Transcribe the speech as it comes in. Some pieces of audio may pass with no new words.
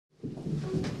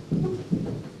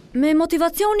Me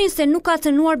motivacionin se nuk ka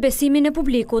cënuar besimin e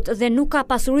publikut dhe nuk ka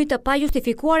pasuri të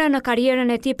pajustifikuara në karrierën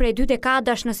e tij prej 2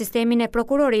 dekadash në sistemin e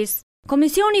prokurorisë,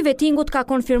 Komisioni i vettingut ka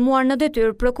konfirmuar në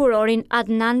detyrë prokurorin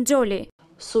Adnan Xholi.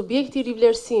 Subjekti i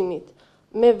vlerësimit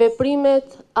me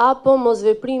veprimet apo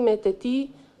mosveprimet e tij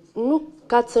nuk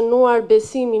ka cënuar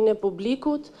besimin e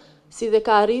publikut, si dhe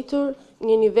ka arritur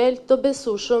një nivel të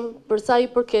besueshëm për sa i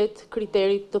përket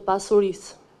kriterit të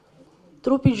pasurisë.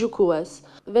 Trupi gjykues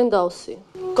vendosi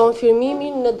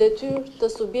konfirmimin në detyrë të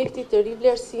subjektit të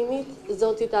rivlerësimit,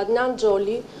 zotit Adnan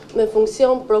Xholi, me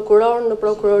funksion prokuror në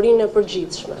Prokurorinë e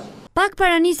Përgjithshme. Pak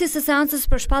para nisjes së seancës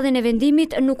për shpalljen e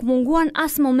vendimit nuk munguan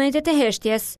as momentet e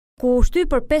heshtjes, ku u shty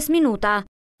për 5 minuta,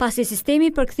 pasi sistemi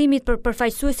i përkthimit për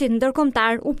përfaqësuesit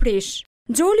ndërkombëtar u prish.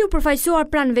 Xholi u përfaqësuar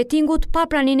pranë vettingut pa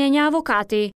praninë e një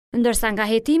avokati, ndërsa nga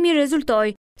hetimi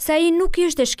rezultoi se ai nuk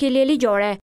ishte shkelje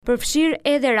ligjore, përfshirë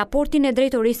edhe raportin e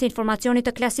drejtorisë së informacionit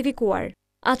të klasifikuar.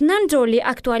 Adnan Xholi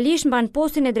aktualisht mban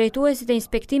postin e drejtuesit të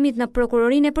Inspektimit në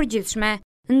Prokurorinë e Përgjithshme,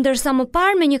 ndërsa më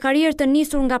parë me një karrierë të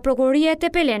nisur nga Prokuroria e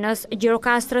Tepelenës,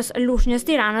 Gjirokastrës, Lushnjës,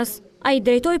 Tiranës, ai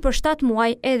drejtoi për 7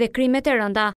 muaj edhe krimet e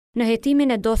rënda në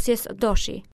hetimin e dosjes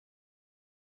Doshi.